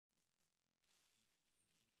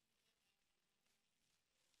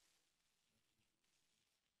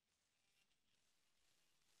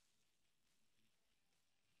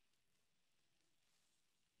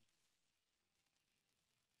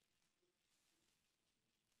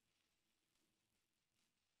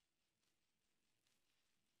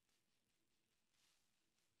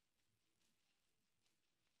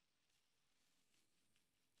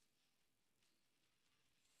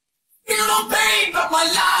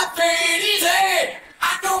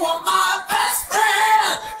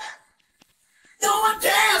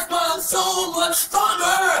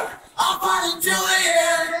fight until the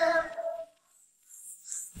end.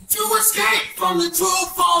 To escape from the true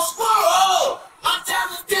false world,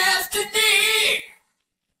 untethered destiny.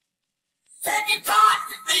 Taking part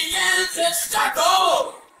in the endless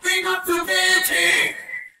cycle, bring up stupidity.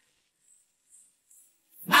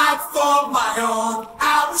 Out for my own,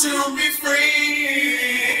 out to be free.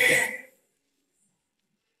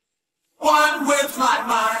 One with my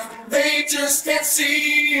mind, they just can't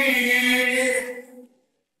see.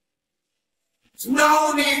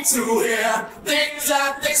 No need to hear things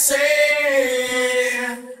that they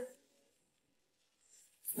say.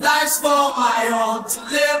 Life's for my own, to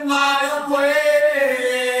live my own way.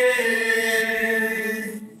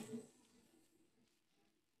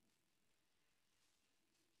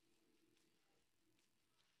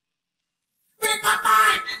 Break my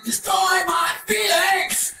mind and destroy my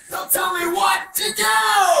feelings. Don't tell me what to do.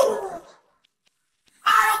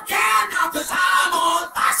 I don't care now, 'cause I'm on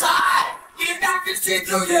my side. If I can see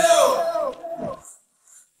through you.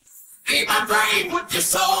 Keep my brain with your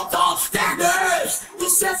so-called standards. Who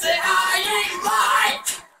says that I ain't right?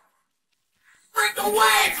 Break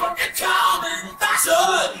away from your common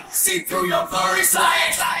fashion. See through your blurry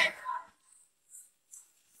sight.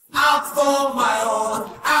 Out for my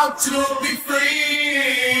own, out to be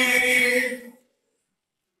free.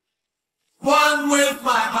 One with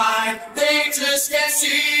my mind, they just can't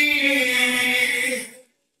see.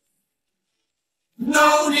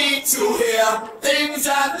 No need to hear things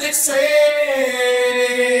that they say.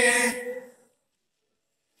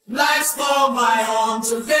 Life's for my own,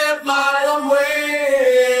 to live my own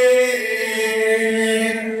way.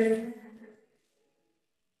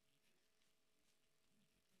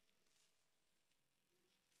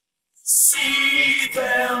 See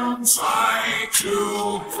them try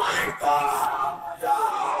to break down.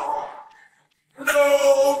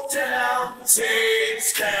 No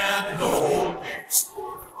temptations can hold me to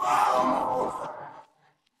the ground.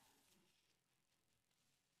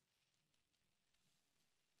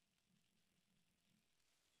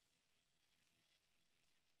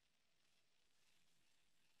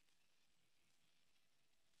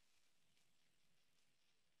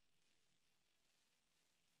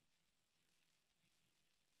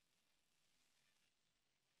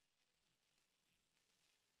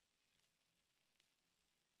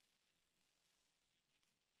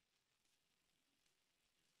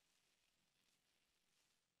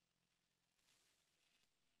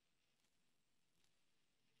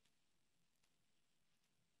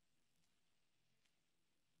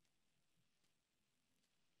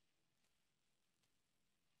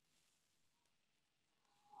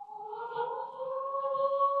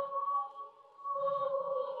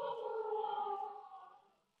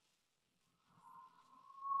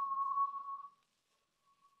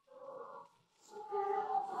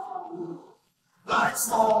 Life's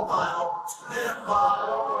for my own, to live my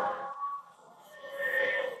own way.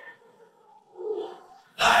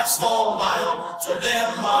 Life's for my own, to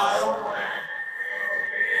live my own way.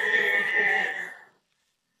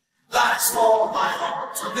 Life's for my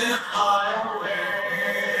own, to live my own way.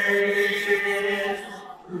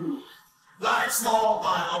 Life's for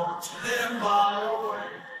my own, to live my own way.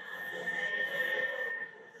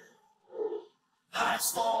 Life's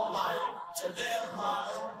for my own, to live my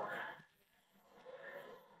own way.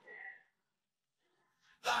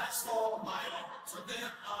 Life's for my own, to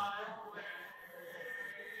live my own way.